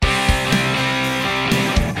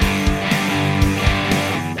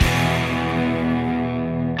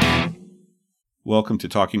Welcome to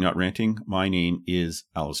Talking Not Ranting. My name is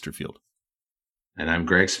Alistair Field. And I'm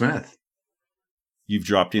Greg Smith. You've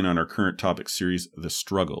dropped in on our current topic series, The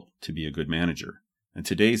Struggle to be a Good Manager. And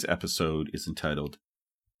today's episode is entitled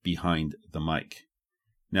Behind the Mic.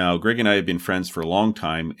 Now, Greg and I have been friends for a long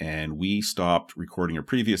time, and we stopped recording a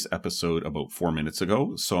previous episode about 4 minutes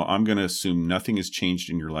ago. So I'm going to assume nothing has changed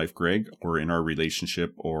in your life, Greg, or in our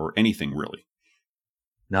relationship, or anything really.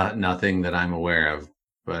 Nothing that I'm aware of,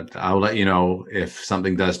 but I'll let you know if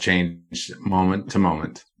something does change moment to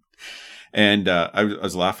moment. And I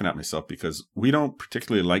was laughing at myself because we don't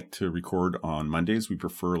particularly like to record on Mondays. We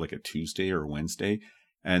prefer like a Tuesday or a Wednesday.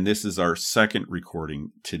 And this is our second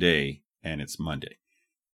recording today, and it's Monday.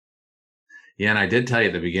 Yeah, and I did tell you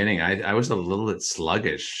at the beginning, I was a little bit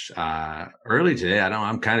sluggish early today.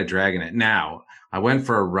 I'm kind of dragging it now. I went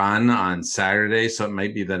for a run on Saturday, so it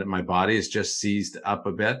might be that my body is just seized up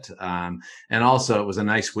a bit. And also, it was a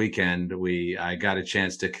nice weekend. I got a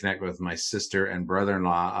chance to connect with my sister and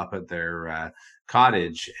brother-in-law up at their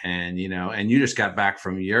cottage, and you just got back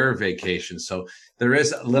from your vacation, so there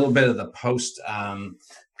is a little bit of the post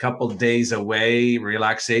couple days away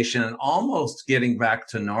relaxation and almost getting back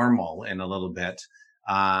to normal in a little bit,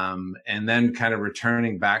 and then kind of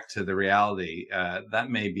returning back to the reality. That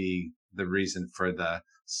may be the reason for the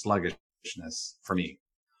sluggishness for me.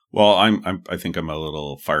 Well, I think I'm a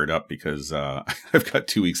little fired up because I've got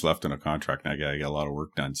 2 weeks left on a contract and I got a lot of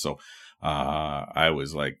work done. So I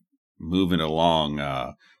was like moving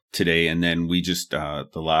along today, and then we just the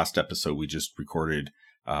last episode we just recorded.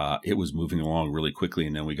 It was moving along really quickly,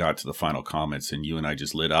 and then we got to the final comments, and you and I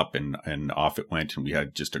just lit up, and off it went, and we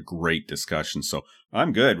had just a great discussion. So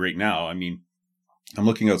I'm good right now. I mean, I'm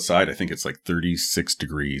looking outside. I think it's like 36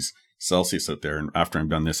 degrees Celsius out there, and after I'm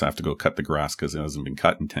done this, I have to go cut the grass because it hasn't been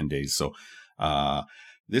cut in 10 days. So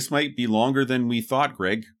this might be longer than we thought,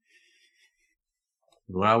 Greg.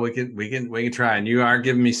 Well, we can try, and you are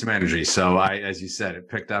giving me some energy. So as you said, it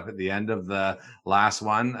picked up at the end of the last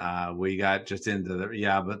one. We got just into the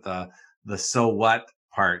so what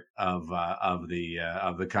part of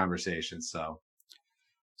the conversation. So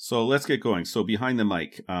let's get going. So behind the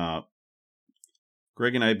mic,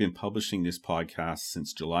 Greg and I have been publishing this podcast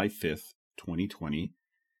since July 5th, 2020.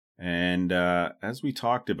 And as we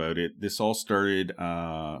talked about it, this all started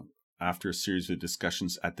after a series of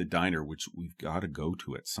discussions at the diner, which we've got to go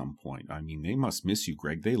to at some point. I mean, they must miss you,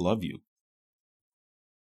 Greg. They love you.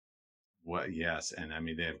 Well, yes. And I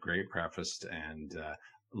mean, they have great breakfast and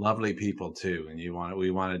lovely people too. And we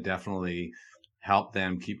want to definitely help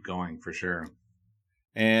them keep going for sure.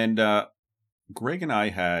 And Greg and I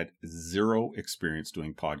had zero experience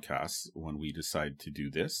doing podcasts when we decided to do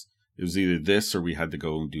this. It was either this or we had to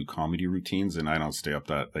go and do comedy routines, and I don't stay up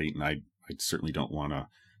that late, and I certainly don't want to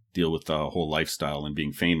deal with the whole lifestyle and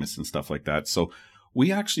being famous and stuff like that. So we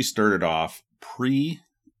actually started off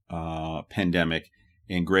pre-pandemic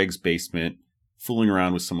in Greg's basement, fooling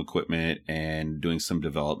around with some equipment and doing some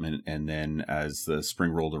development. And then as the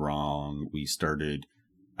spring rolled around, we started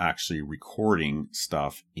actually recording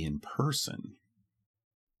stuff in person.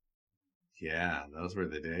 Yeah, those were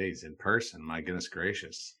the days in person. My goodness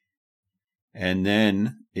gracious. And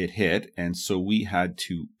then it hit. And so we had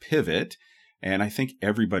to pivot. And I think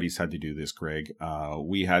everybody's had to do this, Greg.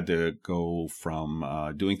 We had to go from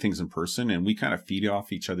doing things in person, and we kind of feed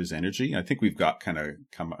off each other's energy. I think we've got kind of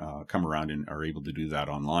come around and are able to do that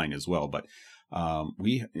online as well. But I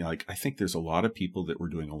think there's a lot of people that were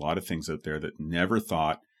doing a lot of things out there that never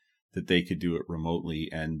thought that they could do it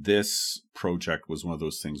remotely. And this project was one of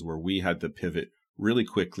those things where we had to pivot really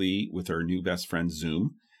quickly with our new best friend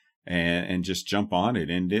Zoom and just jump on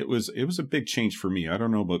it. And it was a big change for me. I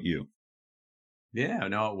don't know about you. Yeah,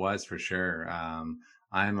 no, it was for sure. I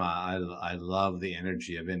love the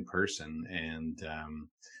energy of in person, and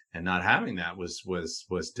not having that was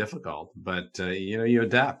difficult. But you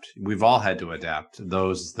adapt. We've all had to adapt.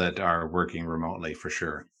 Those that are working remotely, for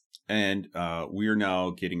sure. And we are now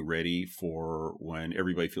getting ready for when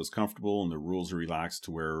everybody feels comfortable and the rules are relaxed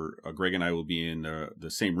to where Greg and I will be in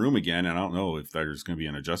the same room again. And I don't know if there's going to be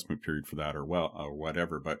an adjustment period for that or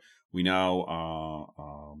whatever. But we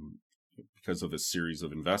now, because of a series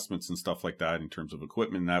of investments and stuff like that in terms of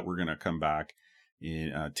equipment, that we're going to come back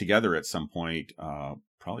together at some point,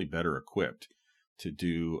 probably better equipped to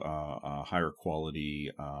do a higher quality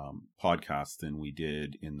podcast than we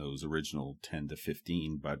did in those original 10 to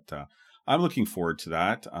 15. But I'm looking forward to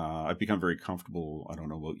that. I've become very comfortable, I don't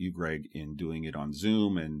know about you, Greg, in doing it on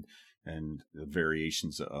Zoom and the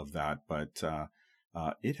variations of that. But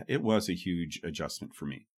it was a huge adjustment for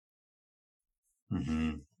me.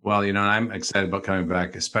 Mm-hmm. Well, I'm excited about coming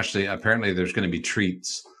back, especially apparently there's going to be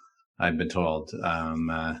treats I've been told.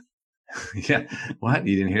 Yeah. What?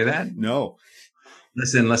 You didn't hear that? No.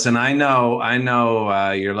 Listen. I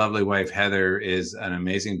know. Your lovely wife Heather is an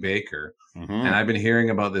amazing baker, and I've been hearing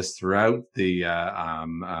about this throughout the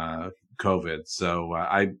COVID. So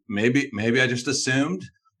I maybe I just assumed,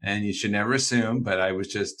 and you should never assume. But I was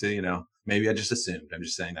just maybe I just assumed. I'm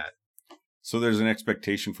just saying that. So there's an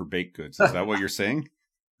expectation for baked goods. Is that what you're saying?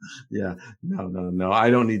 Yeah. No. I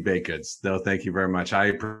don't need baked goods. No, thank you very much. I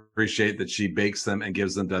appreciate that she bakes them and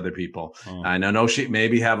gives them to other people. Oh. I know she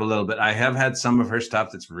maybe have a little bit. I have had some of her stuff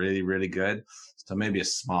that's really, really good. So maybe a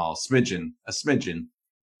smidgen.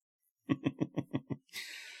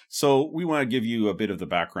 So we want to give you a bit of the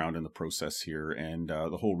background in the process here. And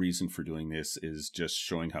the whole reason for doing this is just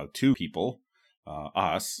showing how two people,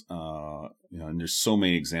 and there's so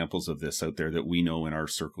many examples of this out there that we know in our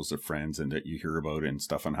circles of friends and that you hear about and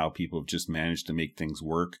stuff, on how people have just managed to make things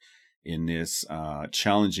work in this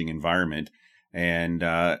challenging environment. And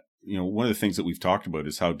one of the things that we've talked about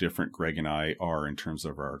is how different Greg and I are in terms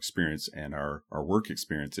of our experience and our work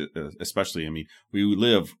experience. Especially, I mean, we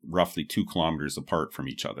live roughly 2 kilometers apart from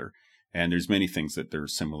each other, and there's many things that there are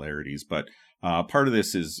similarities, but part of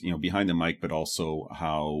this is, behind the mic, but also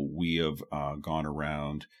how we have gone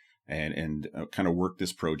around and kind of worked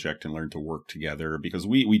this project and learned to work together, because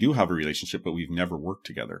we do have a relationship, but we've never worked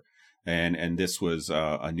together. And this was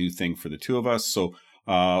a new thing for the two of us. So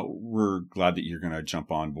we're glad that you're going to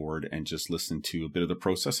jump on board and just listen to a bit of the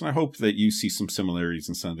process. And I hope that you see some similarities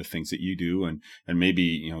in some of the things that you do. And maybe,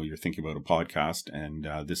 you're thinking about a podcast,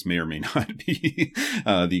 and this may or may not be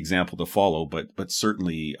the example to follow, but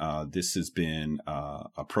certainly this has been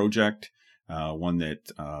a project, one that,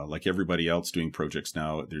 like everybody else doing projects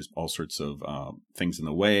now, there's all sorts of things in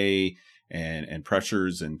the way, and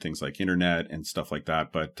pressures and things like internet and stuff like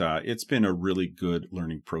that. But it's been a really good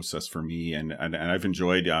learning process for me. And I've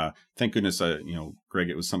enjoyed, thank goodness, Greg,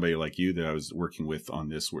 it was somebody like you that I was working with on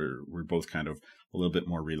this, where we're both kind of a little bit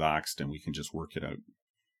more relaxed and we can just work it out.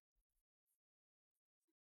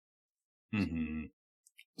 Mm-hmm.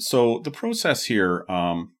 So the process here,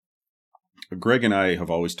 Greg and I have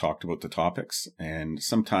always talked about the topics, and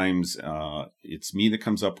sometimes it's me that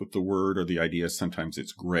comes up with the word or the idea. Sometimes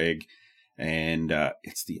it's Greg. And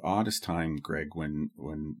it's the oddest time, Greg, when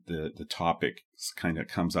the topic kind of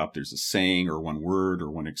comes up. There's a saying or one word or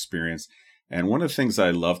one experience. And one of the things I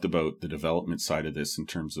loved about the development side of this, in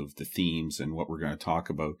terms of the themes and what we're going to talk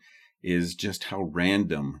about, is just how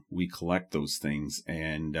random we collect those things,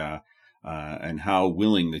 and how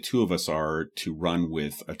willing the two of us are to run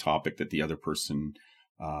with a topic that the other person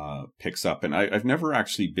picks up. And I've never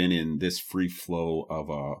actually been in this free flow of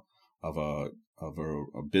a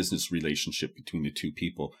business relationship between the two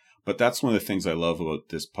people. But that's one of the things I love about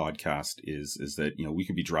this podcast is that, we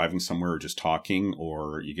could be driving somewhere or just talking,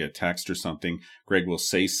 or you get a text or something. Greg will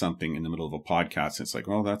say something in the middle of a podcast. And it's like,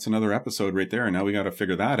 well, that's another episode right there. And now we got to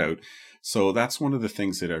figure that out. So that's one of the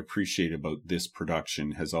things that I appreciate about this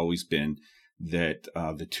production, has always been that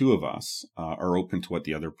the two of us are open to what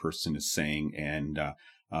the other person is saying. And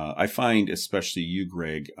I find, especially you,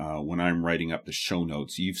 Greg, when I'm writing up the show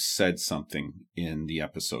notes, you've said something in the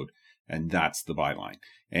episode, and that's the byline.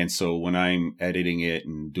 And so when I'm editing it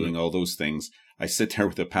and doing all those things, I sit there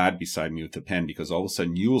with a pad beside me with a pen, because all of a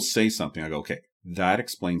sudden you will say something. I go, okay, that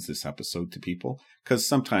explains this episode to people. Because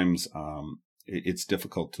sometimes it's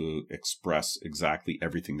difficult to express exactly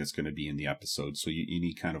everything that's going to be in the episode. So you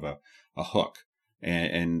need kind of a hook.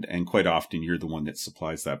 And quite often you're the one that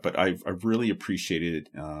supplies that. But I've really appreciated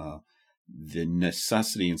the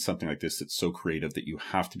necessity in something like this that's so creative, that you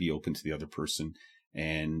have to be open to the other person,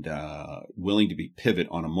 and willing to be pivot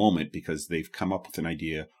on a moment because they've come up with an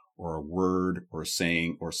idea or a word or a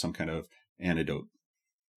saying or some kind of anecdote.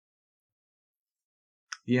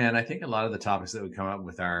 Yeah, and I think a lot of the topics that we come up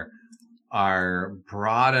with are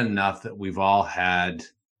broad enough that we've all had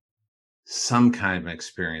some kind of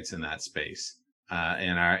experience in that space.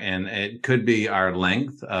 And it could be our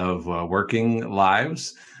length of working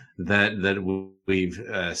lives that we've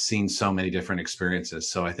seen so many different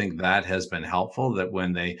experiences. So I think that has been helpful, that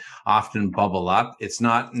when they often bubble up, it's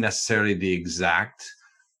not necessarily the exact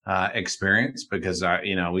experience, because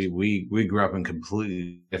we grew up in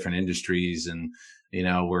completely different industries, and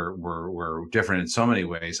we're different in so many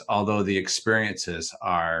ways, although the experiences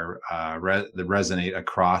are that resonate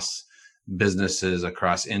across businesses,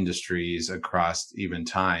 across industries, across even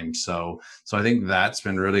time. So I think that's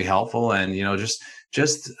been really helpful. And,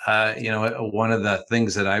 one of the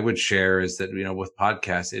things that I would share is that, with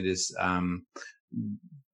podcasts, it is,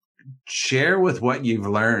 share with what you've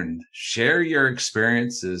learned, share your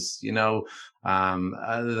experiences.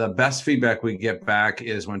 The best feedback we get back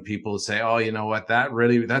is when people say, oh, you know what,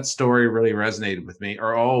 that story really resonated with me,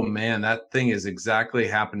 or, oh man, that thing is exactly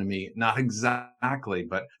happened to me. Not exactly,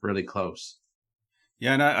 but really close.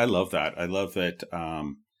 Yeah. And I love that. I love that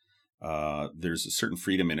there's a certain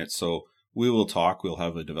freedom in it. So we will talk, we'll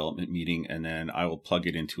have a development meeting, and then I will plug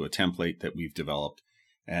it into a template that we've developed.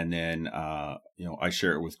 And then, I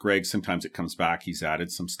share it with Greg. Sometimes it comes back, he's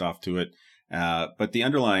added some stuff to it. But the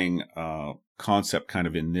underlying concept kind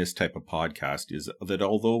of in this type of podcast is that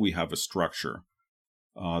although we have a structure,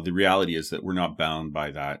 the reality is that we're not bound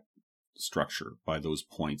by that structure, by those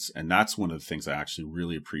points. And that's one of the things I actually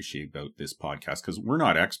really appreciate about this podcast, because we're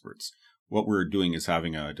not experts. What we're doing is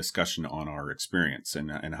having a discussion on our experience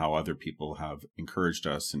and how other people have encouraged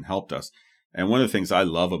us and helped us. And one of the things I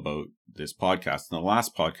love about this podcast, and the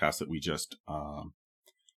last podcast that we just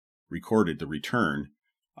recorded, The Return,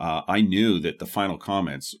 I knew that the final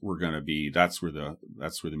comments were going to be, that's where the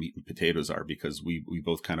meat and potatoes are, because we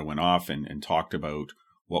both kind of went off and talked about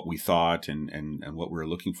what we thought and what we were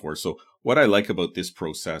looking for. So what I like about this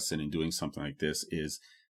process and in doing something like this is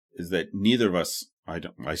that neither of us,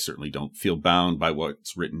 I certainly don't feel bound by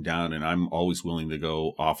what's written down, and I'm always willing to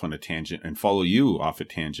go off on a tangent and follow you off a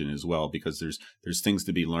tangent as well, because there's things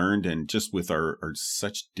to be learned, and just with our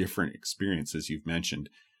such different experiences you've mentioned,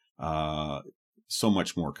 so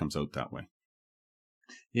much more comes out that way.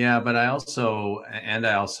 Yeah, but I also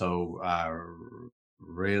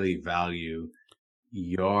really value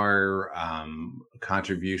your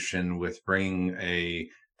contribution with bringing a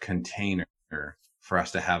container for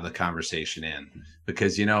us to have the conversation in,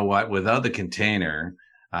 because you know what, without the container,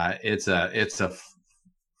 it's a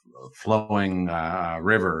flowing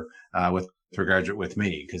river with regard to with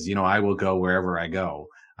me, because I will go wherever I go,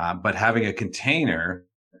 but having a container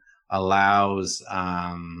allows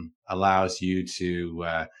you to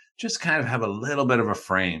just kind of have a little bit of a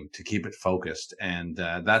frame to keep it focused, and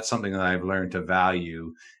that's something that I've learned to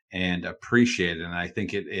value and appreciate. And I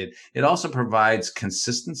think it also provides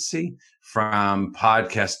consistency from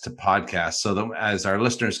podcast to podcast, so that as our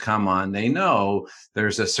listeners come on, they know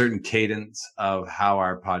there's a certain cadence of how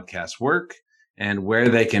our podcasts work and where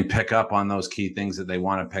they can pick up on those key things that they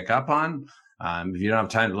want to pick up on. If you don't have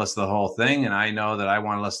time to listen to the whole thing, and I know that I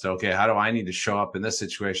want to listen to, okay, how do I need to show up in this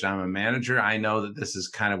situation? I'm a manager. I know that this is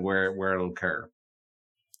kind of where it'll occur.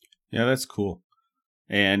 Yeah, that's cool.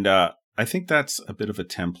 And I think that's a bit of a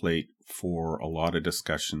template for a lot of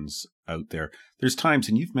discussions out there. There's times,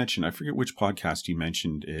 and you've mentioned, I forget which podcast you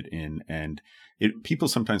mentioned it in, and people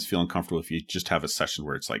sometimes feel uncomfortable if you just have a session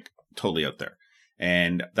where it's like totally out there.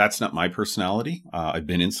 And that's not my personality. I've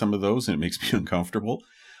been in some of those, and it makes me uncomfortable.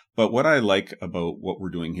 But what I like about what we're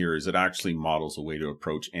doing here is it actually models a way to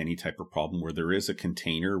approach any type of problem where there is a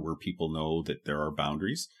container where people know that there are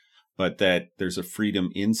boundaries, but that there's a freedom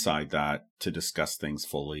inside that to discuss things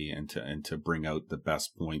fully and to bring out the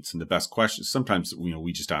best points and the best questions. Sometimes,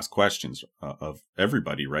 we just ask questions of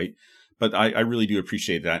everybody, right? But I really do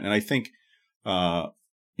appreciate that. And I think,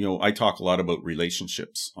 I talk a lot about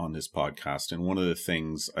relationships on this podcast. And one of the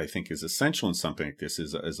things I think is essential in something like this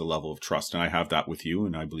is a level of trust. And I have that with you,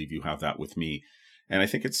 and I believe you have that with me. And I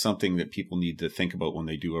think it's something that people need to think about when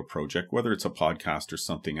they do a project, whether it's a podcast or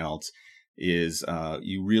something else, is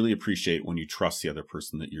you really appreciate when you trust the other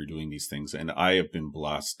person that you're doing these things. And I have been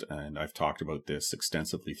blessed, and I've talked about this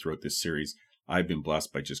extensively throughout this series. I've been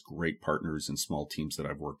blessed by just great partners and small teams that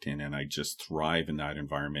I've worked in, and I just thrive in that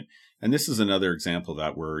environment. And this is another example of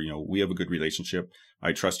that where, we have a good relationship.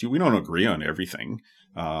 I trust you. We don't agree on everything.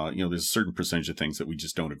 There's a certain percentage of things that we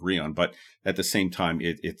just don't agree on. But at the same time,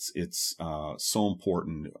 it's so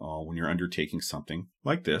important when you're undertaking something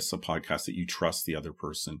like this, a podcast, that you trust the other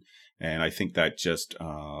person. And I think that just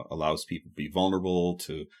allows people to be vulnerable,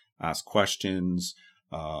 to ask questions.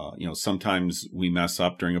 Sometimes we mess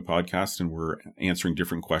up during a podcast and we're answering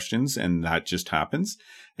different questions, and that just happens.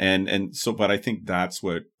 But I think that's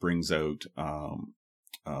what brings out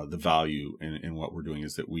the value in what we're doing,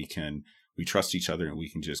 is that we trust each other and we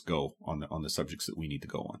can just go on the subjects that we need to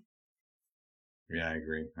go on. Yeah, I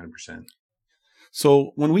agree 100%.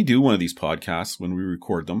 So when we do one of these podcasts, when we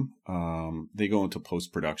record them, they go into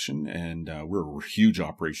post-production, and we're a huge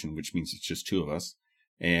operation, which means it's just two of us.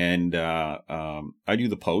 And I do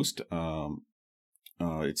the post.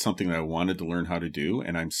 It's something that I wanted to learn how to do,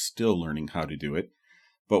 and I'm still learning how to do it.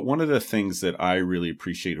 But one of the things that I really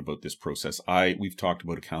appreciate about this process, we've talked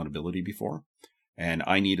about accountability before, and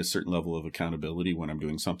I need a certain level of accountability when I'm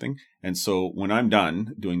doing something. And so when I'm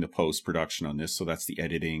done doing the post-production on this, so that's the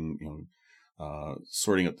editing,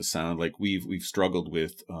 sorting out the sound. Like we've struggled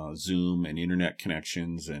with Zoom and internet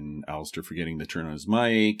connections, and Alistair forgetting to turn on his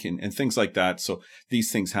mic and things like that. So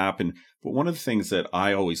these things happen. But one of the things that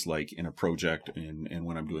I always like in a project and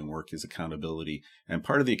when I'm doing work is accountability. And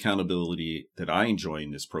part of the accountability that I enjoy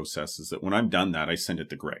in this process is that when I'm done that, I send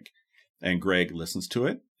it to Greg. And Greg listens to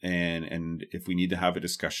it. And if we need to have a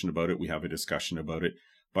discussion about it, we have a discussion about it.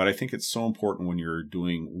 But I think it's so important when you're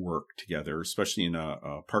doing work together, especially in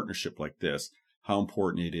a partnership like this, how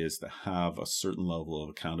important it is to have a certain level of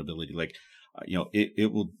accountability. Like,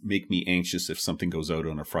 it will make me anxious if something goes out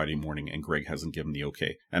on a Friday morning and Greg hasn't given the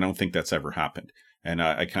okay. I don't think that's ever happened. And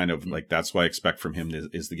I kind of like, that's what I expect from him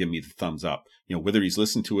is to give me the thumbs up, whether he's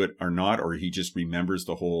listened to it or not, or he just remembers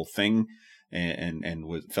the whole thing and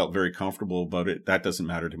felt very comfortable about it. That doesn't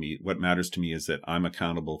matter to me. What matters to me is that I'm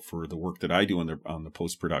accountable for the work that I do on the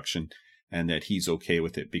post-production, and that he's okay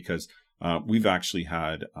with it, because we've actually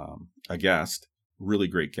had a guest, really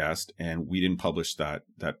great guest, and we didn't publish that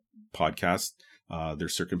podcast. Their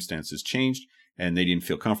circumstances changed and they didn't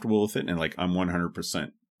feel comfortable with it. And like, I'm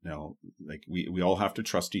 100%, like we all have to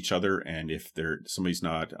trust each other. And if somebody's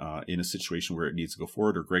not in a situation where it needs to go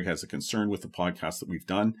forward, or Greg has a concern with the podcast that we've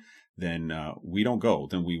done, then we don't go.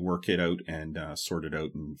 Then we work it out and sort it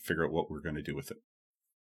out and figure out what we're going to do with it.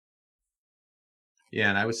 Yeah,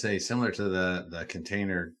 and I would say similar to the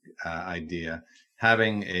container idea,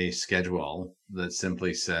 having a schedule that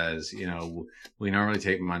simply says, we normally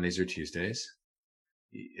take Mondays or Tuesdays.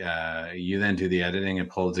 You then do the editing and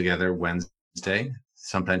pull it together Wednesday,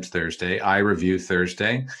 sometimes Thursday. I review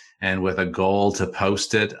Thursday, and with a goal to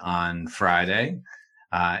post it on Friday.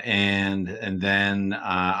 And then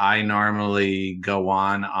I normally go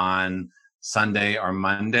on Sunday or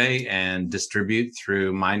Monday and distribute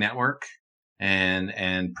through my network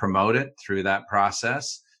and promote it through that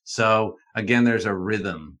process. So again, there's a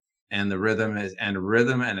rhythm, and the rhythm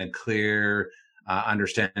and a clear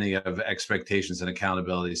understanding of expectations and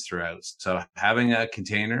accountabilities throughout. So having a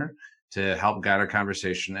container to help guide our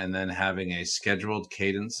conversation, and then having a scheduled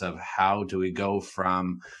cadence of how do we go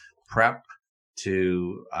from prep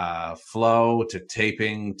to flow, to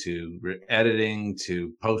taping, to editing,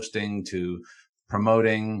 to posting, to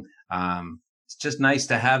promoting. It's just nice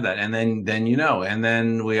to have that. And then and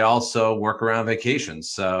then we also work around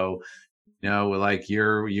vacations. So, like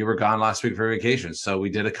you were gone last week for vacation. So we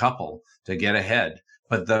did a couple to get ahead.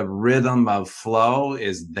 But the rhythm of flow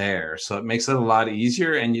is there. So it makes it a lot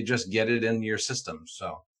easier, and you just get it in your system.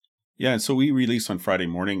 So yeah, and so we release on Friday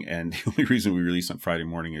morning, and the only reason we release on Friday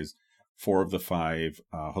morning is 4 of the 5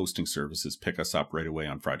 hosting services pick us up right away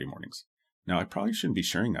on Friday mornings. Now, I probably shouldn't be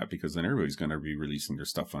sharing that, because then everybody's going to be releasing their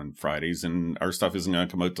stuff on Fridays, and our stuff isn't going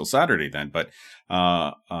to come out till Saturday then. But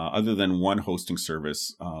other than one hosting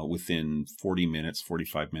service, within 40 minutes,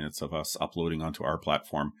 45 minutes of us uploading onto our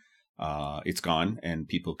platform, it's gone, and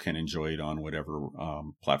people can enjoy it on whatever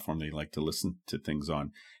platform they like to listen to things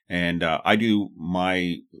on. And I do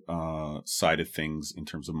my side of things in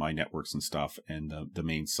terms of my networks and stuff, and the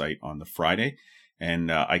main site on the Friday.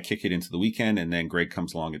 And I kick it into the weekend, and then Greg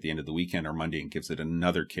comes along at the end of the weekend or Monday and gives it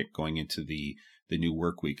another kick going into the new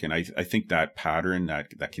work week. And I think that pattern,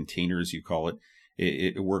 that container, as you call it,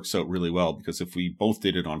 it works out really well, because if we both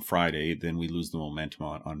did it on Friday, then we lose the momentum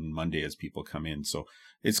on Monday as people come in. So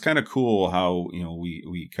it's kind of cool how,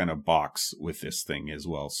 we kind of box with this thing as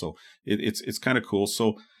well. So it's kind of cool.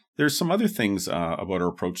 So there's some other things about our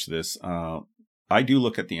approach to this. I do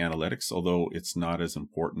look at the analytics, although it's not as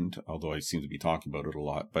important, although I seem to be talking about it a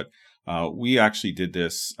lot. But we actually did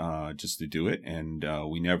this just to do it, and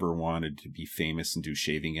we never wanted to be famous and do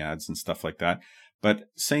shaving ads and stuff like that. But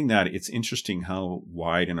saying that, it's interesting how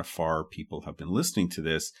wide and afar people have been listening to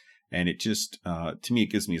this. And it just, to me,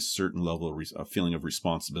 it gives me a certain level of feeling of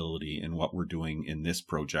responsibility in what we're doing in this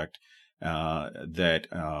project. That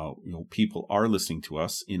people are listening to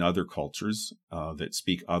us in other cultures that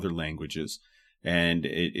speak other languages. And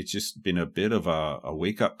it's just been a bit of a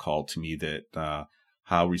wake-up call to me that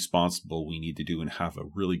how responsible we need to do and have a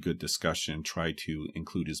really good discussion, try to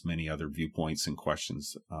include as many other viewpoints and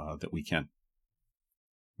questions that we can.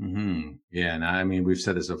 Mm-hmm. Yeah, and I mean, we've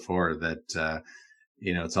said this before that,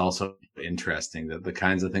 it's also interesting that the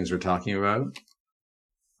kinds of things we're talking about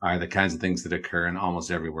are the kinds of things that occur in almost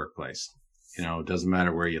every workplace. It doesn't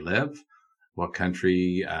matter where you live, what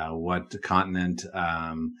country, what continent.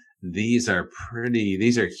 These are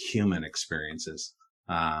human experiences,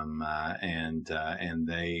 and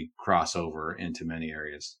they cross over into many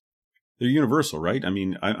areas. They're universal, right? I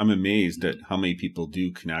mean, I'm amazed at how many people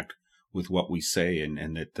do connect with what we say,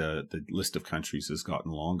 and that the list of countries has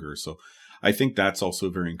gotten longer. So I think that's also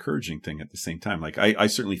a very encouraging thing at the same time. Like I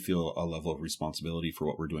certainly feel a level of responsibility for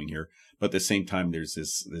what we're doing here, but at the same time, there's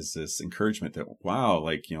this encouragement that, wow,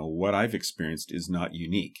 like, what I've experienced is not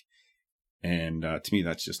unique. And to me,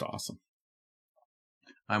 that's just awesome.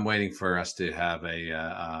 I'm waiting for us to have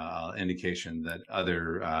a indication that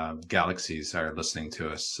other galaxies are listening to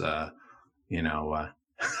us.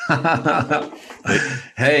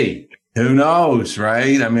 Hey, who knows,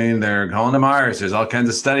 right? I mean, they're going to Mars. There's all kinds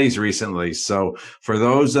of studies recently. So for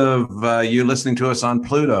those of you listening to us on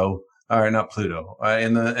Pluto, or not Pluto,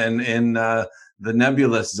 in the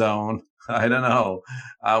nebulous zone, I don't know.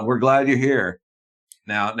 We're glad you're here.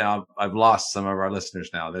 Now I've lost some of our listeners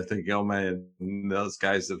now. They're thinking, oh man, those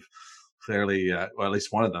guys have clearly, well, at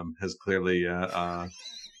least one of them has clearly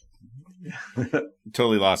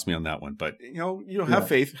totally lost me on that one. But have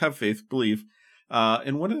faith, believe.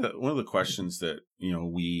 And one of the questions that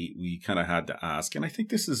we kind of had to ask, and I think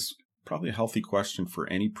this is probably a healthy question for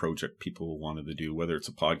any project people wanted to do, whether it's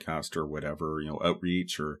a podcast or whatever,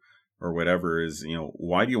 outreach or whatever, is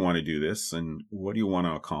why do you want to do this, and what do you want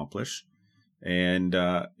to accomplish? And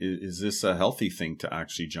is this a healthy thing to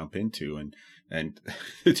actually jump into? And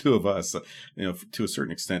the two of us, to a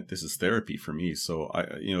certain extent, this is therapy for me. So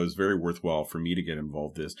it's very worthwhile for me to get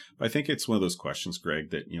involved in this. But I think it's one of those questions,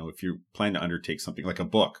 Greg, that if you plan to undertake something like a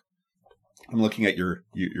book. I'm looking at your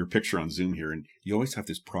picture on Zoom here, and you always have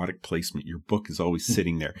this product placement. Your book is always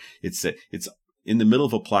sitting there. It's in the middle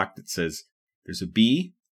of a plaque that says there's a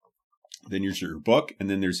B. Then there's your book,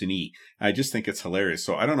 and then there's an E. I just think it's hilarious.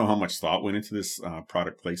 So I don't know how much thought went into this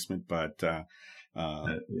product placement, but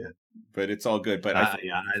but it's all good. But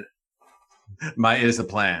is the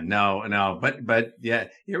plan. No, but yeah,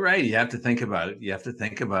 you're right. You have to think about it. You have to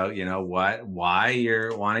think about why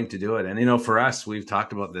you're wanting to do it. And for us, we've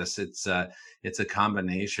talked about this. It's a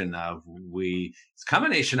combination of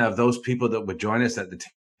those people that would join us at the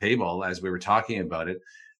table as we were talking about it.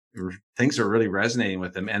 Things are really resonating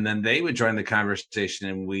with them, and then they would join the conversation,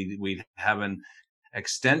 and we'd have an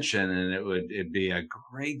extension, and it'd be a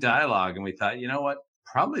great dialogue. And we thought, what,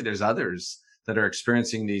 probably there's others that are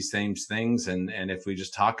experiencing these same things, and if we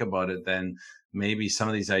just talk about it, then maybe some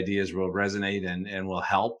of these ideas will resonate and will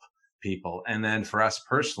help people. And then for us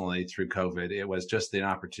personally, through COVID, it was just the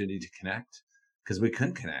opportunity to connect, because we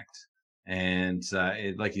couldn't connect. And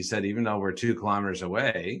like you said, even though we're 2 kilometers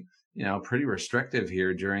away, pretty restrictive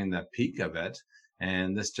here during the peak of it.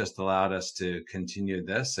 And this just allowed us to continue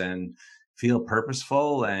this and feel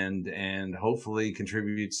purposeful and hopefully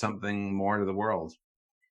contribute something more to the world.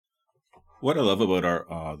 What I love about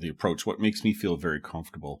our the approach, what makes me feel very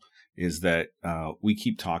comfortable, is that we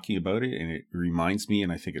keep talking about it, and it reminds me,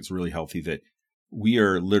 and I think it's really healthy, that we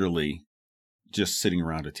are literally just sitting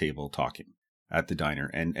around a table talking at the diner,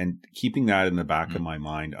 and keeping that in the back of my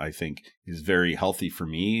mind, I think, is very healthy for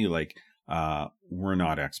me. Like, we're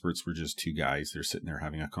not experts. We're just 2 guys. They're sitting there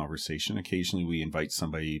having a conversation. Occasionally we invite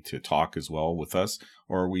somebody to talk as well with us,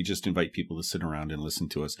 or we just invite people to sit around and listen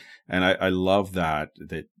to us. And I love that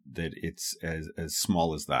it's as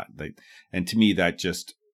small as that. And to me, that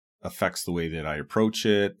just affects the way that I approach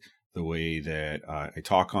it, the way that I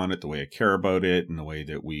talk on it, the way I care about it, and the way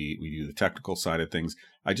that we do the technical side of things.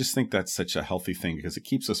 I just think that's such a healthy thing, because it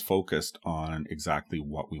keeps us focused on exactly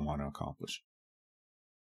what we want to accomplish.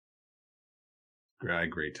 I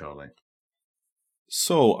agree totally.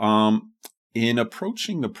 So, in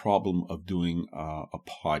approaching the problem of doing a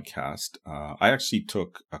podcast, I actually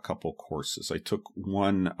took a couple courses. I took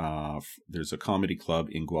one, there's a comedy club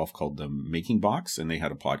in Guelph called the Making Box, and they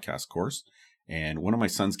had a podcast course. And one of my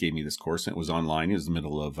sons gave me this course, and it was online. It was the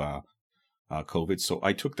middle of COVID. So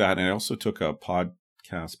I took that, and I also took a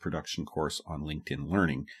podcast production course on LinkedIn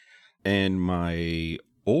Learning. And my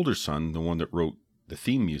older son, the one that wrote the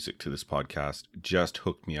theme music to this podcast, just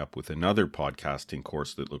hooked me up with another podcasting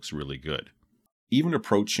course that looks really good. Even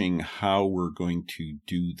approaching how we're going to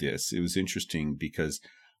do this, it was interesting because,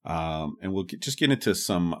 and we'll just get into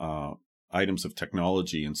some items of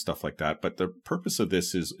technology and stuff like that. But the purpose of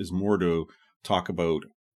this is more to talk about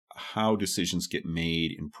how decisions get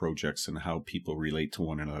made in projects and how people relate to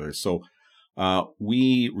one another. So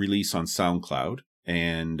we release on SoundCloud,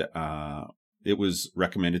 and it was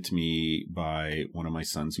recommended to me by one of my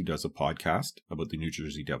sons who does a podcast about the New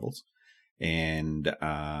Jersey Devils. And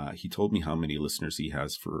he told me how many listeners he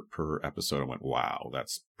has per episode. I went, wow,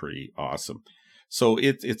 that's pretty awesome. So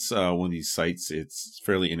it's one of these sites. It's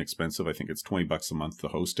fairly inexpensive. I think it's $20 a month to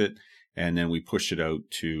host it. And then we push it out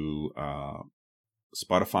to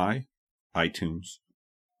Spotify, iTunes,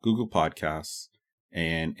 Google Podcasts,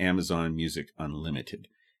 and Amazon Music Unlimited.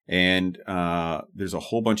 And there's a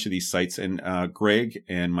whole bunch of these sites. And Greg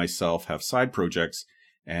and myself have side projects.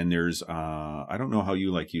 And there's, I don't know how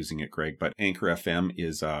you like using it, Greg, but Anchor FM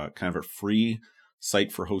is kind of a free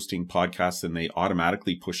site for hosting podcasts, and they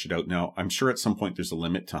automatically push it out. Now, I'm sure at some point there's a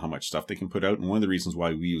limit to how much stuff they can put out. And one of the reasons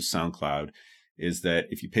why we use SoundCloud is that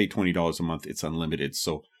if you pay $20 a month, it's unlimited.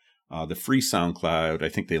 So the free SoundCloud, I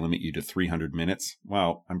think they limit you to 300 minutes.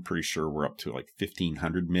 Well, I'm pretty sure we're up to like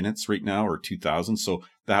 1,500 minutes right now, or 2,000. So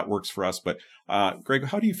that works for us. But Greg,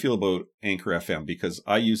 how do you feel about Anchor FM? Because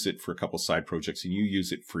I use it for a couple side projects, and you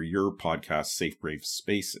use it for your podcast, Safe Brave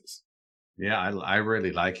Spaces. Yeah, I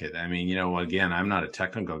really like it. I mean, again, I'm not a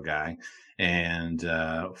technical guy. And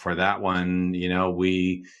for that one, you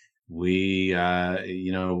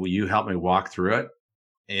helped me walk through it.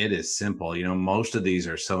 It is simple. Most of these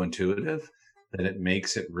are so intuitive that it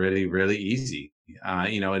makes it really, really easy.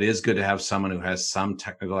 It is good to have someone who has some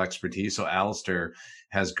technical expertise. So Alistair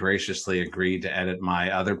has graciously agreed to edit my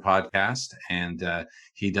other podcast, and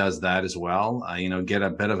he does that as well. Get a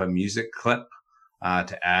bit of a music clip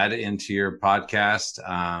to add into your podcast.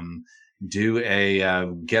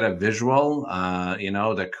 Get a visual,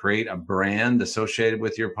 to create a brand associated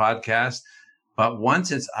with your podcast. But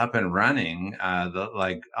once it's up and running,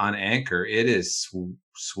 like on Anchor, it is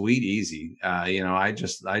sweet easy. I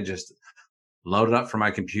just load it up from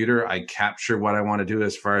my computer. I capture what I want to do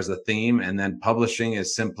as far as the theme, and then publishing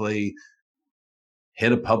is simply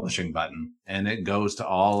hit a publishing button, and it goes to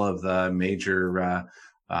all of the major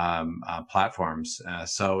platforms.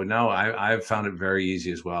 So no, I've found it very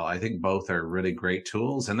easy as well. I think both are really great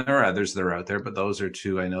tools, and there are others that are out there, but those are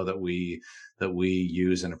two I know that we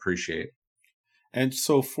use and appreciate. And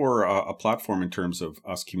so for a platform in terms of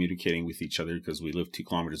us communicating with each other, because we live 2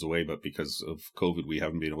 kilometers away, but because of COVID, we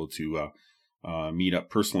haven't been able to meet up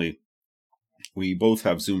personally. We both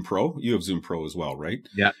have Zoom Pro. You have Zoom Pro as well, right?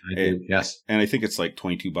 Yeah, I do. Yes. And I think it's like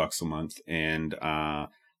 $22 a month. And I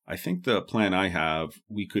think the plan I have,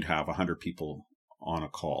 we could have 100 people on a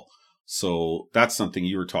call. So that's something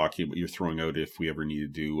you were talking about, you're throwing out if we ever need to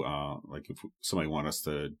do, like if somebody want us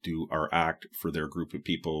to do our act for their group of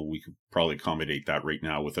people, we could probably accommodate that right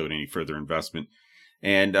now without any further investment.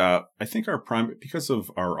 And I think because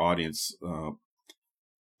of our audience, the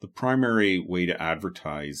primary way to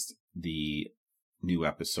advertise the new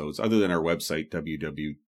episodes, other than our website,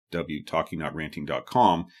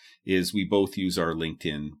 www.talkingnotranting.com, is we both use our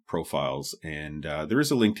LinkedIn profiles. And there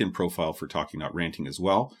is a LinkedIn profile for Talking Not Ranting as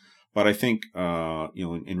well. But I think,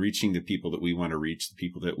 in reaching the people that we want to reach, the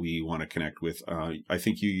people that we want to connect with, I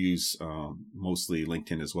think you use mostly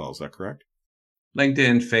LinkedIn as well. Is that correct?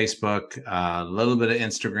 LinkedIn, Facebook, a little bit of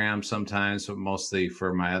Instagram sometimes, but mostly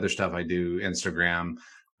for my other stuff, I do Instagram.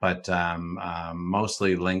 But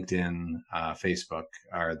mostly LinkedIn, Facebook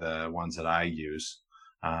are the ones that I use.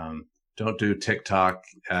 Don't do TikTok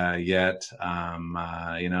yet.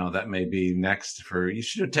 That may be next you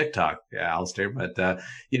should do TikTok, Alistair. But,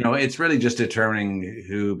 it's really just determining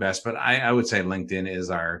who best. But I would say LinkedIn is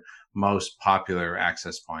our most popular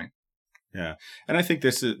access point. Yeah. And I think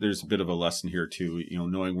there's a bit of a lesson here too,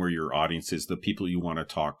 knowing where your audience is, the people you want to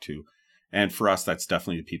talk to. And for us, that's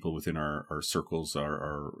definitely the people within our circles,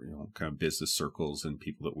 our kind of business circles, and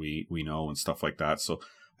people that we know and stuff like that. So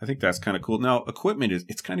I think that's kind of cool. Now, equipment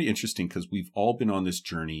it's kind of interesting because we've all been on this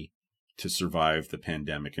journey to survive the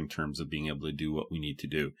pandemic in terms of being able to do what we need to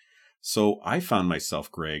do. So I found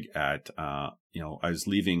myself, Greg, at, I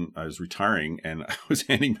was retiring, and I was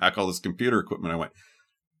handing back all this computer equipment. I went,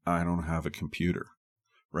 I don't have a computer,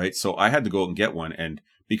 right? So I had to go out and get one. And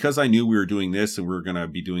because I knew we were doing this and we were going to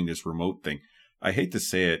be doing this remote thing, I hate to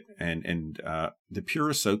say it, and the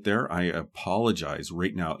purists out there, I apologize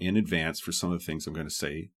right now in advance for some of the things I'm going to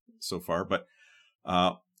say so far. But,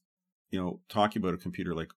 talking about a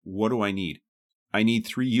computer, like, what do I need? I need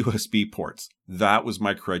 3 USB ports. That was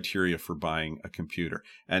my criteria for buying a computer.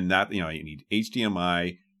 And that, I need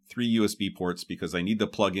HDMI, 3 USB ports, because I need to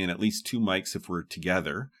plug in at least 2 mics if we're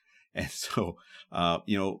together. And so, I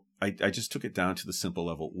just took it down to the simple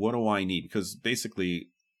level. What do I need? Because basically,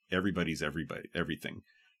 everybody's everything.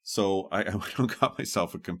 So I went and got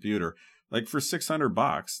myself a computer like for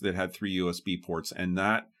 $600 that had 3 USB ports. And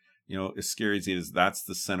that, as scary as it is, that's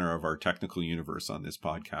the center of our technical universe on this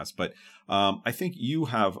podcast. But I think you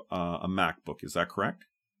have a MacBook. Is that correct?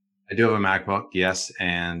 I do have a MacBook, yes.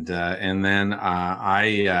 And then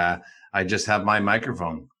I just have my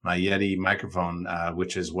microphone, my Yeti microphone,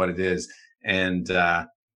 which is what it is. And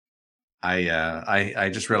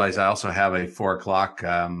I just realized I also have a 4 o'clock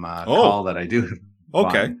call that I do.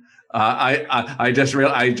 Okay. I just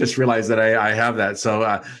realized that I have that.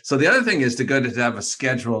 So the other thing is to have a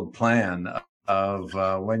scheduled plan of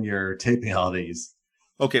when you're taping all these.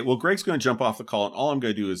 Okay, well, Greg's going to jump off the call, and all I'm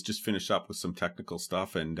going to do is just finish up with some technical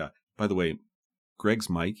stuff. And by the way, Greg's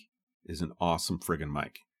mic is an awesome friggin'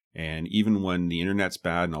 mic. And even when the internet's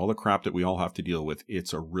bad and all the crap that we all have to deal with,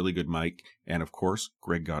 it's a really good mic. And of course,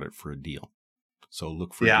 Greg got it for a deal. So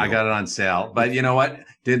look for I got it on sale. But you know what?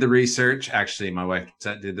 Did the research. Actually, my wife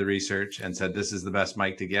did the research and said this is the best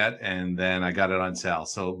mic to get. And then I got it on sale.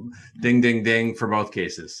 So ding, ding, ding for both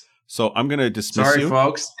cases. So I'm going to dismiss you. Sorry,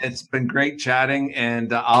 folks. It's been great chatting.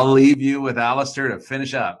 And I'll leave you with Alistair to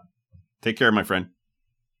finish up. Take care, my friend.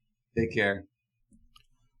 Take care.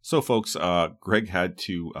 So, folks, Greg had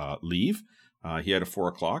to leave. He had a 4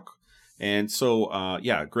 o'clock. And so,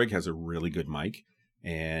 Greg has a really good mic.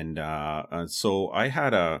 And so I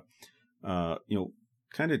had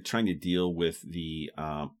kind of trying to deal with the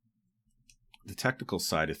technical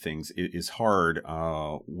side of things is hard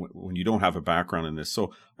when you don't have a background in this.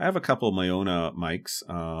 So I have a couple of Mayona mics.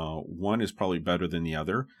 One is probably better than the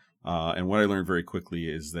other. And what I learned very quickly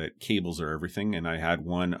is that cables are everything. And I had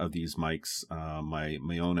one of these mics, my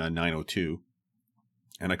Mayona 902,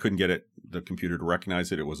 and I couldn't get the computer to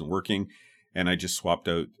recognize it. It wasn't working. And I just swapped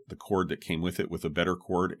out the cord that came with it with a better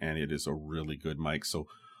cord, and it is a really good mic. So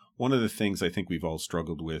one of the things I think we've all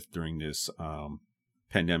struggled with during this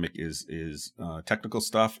pandemic is technical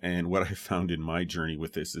stuff. And what I found in my journey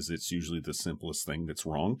with this is it's usually the simplest thing that's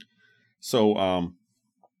wrong. So,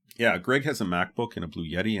 Greg has a MacBook and a Blue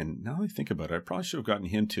Yeti. And now that I think about it, I probably should have gotten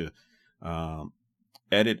him to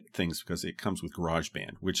edit things because it comes with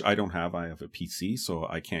GarageBand, which I don't have. I have a PC, so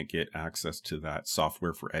I can't get access to that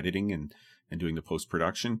software for editing and doing the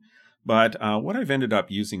post-production. But what I've ended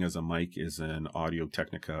up using as a mic is an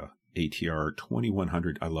Audio-Technica ATR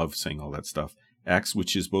 2100. I love saying all that stuff. X,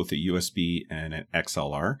 which is both a USB and an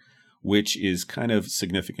XLR, which is kind of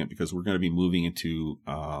significant because we're going to be moving into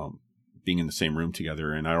being in the same room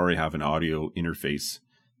together. And I already have an audio interface,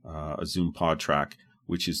 a Zoom PodTrack,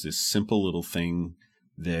 which is this simple little thing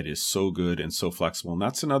that is so good and so flexible. And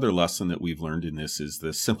that's another lesson that we've learned in this is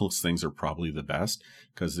the simplest things are probably the best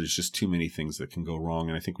because there's just too many things that can go wrong.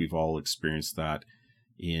 And I think we've all experienced that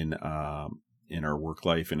in our work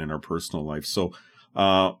life and in our personal life. So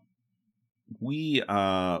what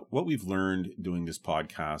we've learned doing this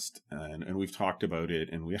podcast, and we've talked about it,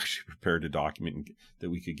 and we actually prepared a document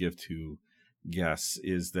that we could give to guests,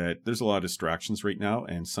 is that there's a lot of distractions right now,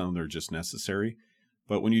 and some are just necessary.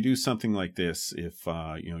 But when you do something like this, if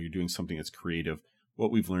you're doing something that's creative,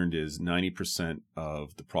 what we've learned is 90%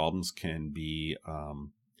 of the problems can be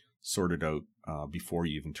sorted out before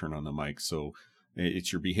you even turn on the mic. So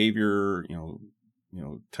it's your behavior,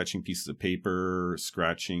 touching pieces of paper,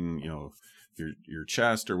 scratching, your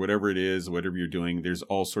chest or whatever it is, whatever you're doing. There's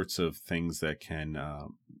all sorts of things that can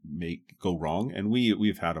go wrong. And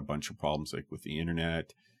we've had a bunch of problems like with the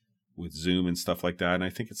internet, with Zoom and stuff like that. And I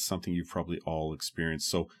think it's something you've probably all experienced.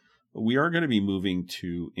 So we are going to be moving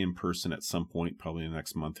to in-person at some point, probably in the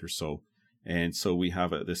next month or so. And so we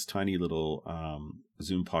have this tiny little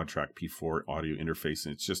Zoom PodTrack P4 audio interface,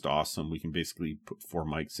 and it's just awesome. We can basically put 4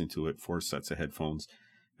 mics into it, 4 sets of headphones,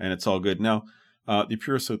 and it's all good. Now, the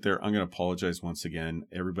purists out there, I'm going to apologize once again.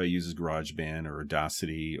 Everybody uses GarageBand or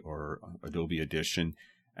Audacity or Adobe Audition.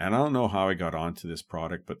 And I don't know how I got onto this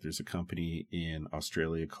product, but there's a company in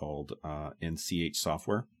Australia called NCH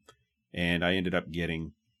Software. And I ended up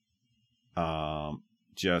getting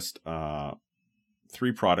just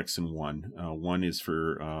 3 products in one. One is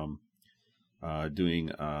for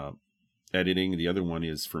doing editing. The other one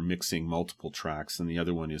is for mixing multiple tracks. And the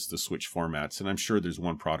other one is to switch formats. And I'm sure there's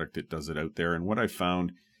one product that does it out there. And what I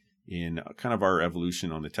found in kind of our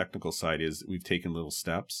evolution on the technical side is we've taken little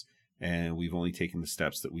steps. And we've only taken the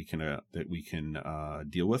steps that we can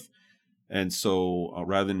deal with. And so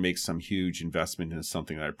rather than make some huge investment into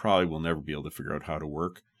something that I probably will never be able to figure out how to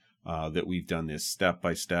work, that we've done this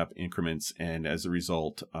step-by-step increments. And as a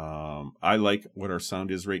result, I like what our sound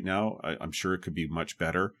is right now. I'm sure it could be much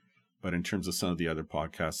better. But in terms of some of the other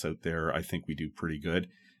podcasts out there, I think we do pretty good.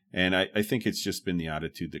 And I think it's just been the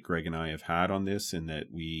attitude that Greg and I have had on this, and that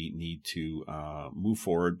we need to move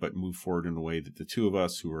forward, but move forward in a way that the two of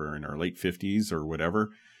us who are in our late 50s or whatever,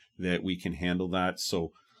 that we can handle that.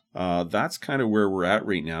 So that's kind of where we're at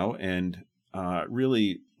right now. And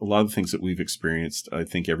really, a lot of the things that we've experienced, I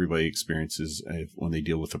think everybody experiences when they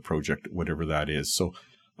deal with a project, whatever that is. So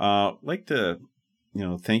I'd like to,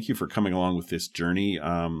 thank you for coming along with this journey.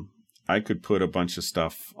 I could put a bunch of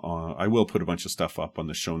stuff on, I will put a bunch of stuff up on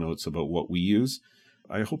the show notes about what we use.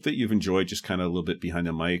 I hope that you've enjoyed just kind of a little bit behind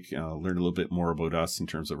the mic, learn a little bit more about us in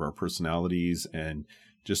terms of our personalities and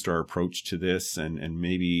just our approach to this, and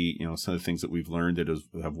maybe, some of the things that we've learned that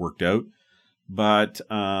have worked out. But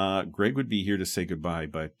Greg would be here to say goodbye,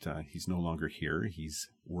 but he's no longer here. He's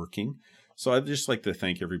working. So I'd just like to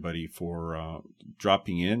thank everybody for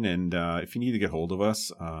dropping in. And if you need to get hold of us,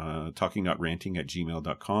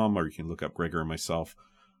 talking.ranting@gmail.com, or you can look up Greg or myself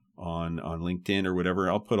on LinkedIn or whatever.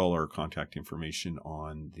 I'll put all our contact information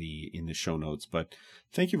in the show notes. But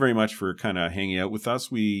thank you very much for kind of hanging out with us.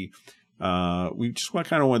 We just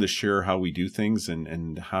wanted to share how we do things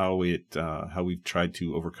and how we've tried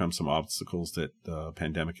to overcome some obstacles that the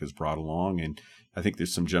pandemic has brought along. And I think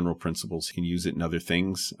there's some general principles you can use it in other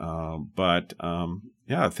things. But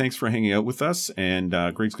thanks for hanging out with us. And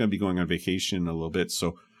Greg's going to be going on vacation in a little bit,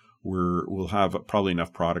 so we'll have probably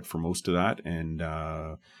enough product for most of that. And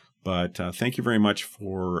but thank you very much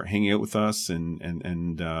for hanging out with us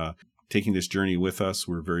and taking this journey with us.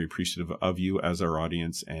 We're very appreciative of you as our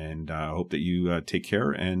audience, and I hope that you take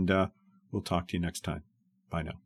care, and we'll talk to you next time. Bye now.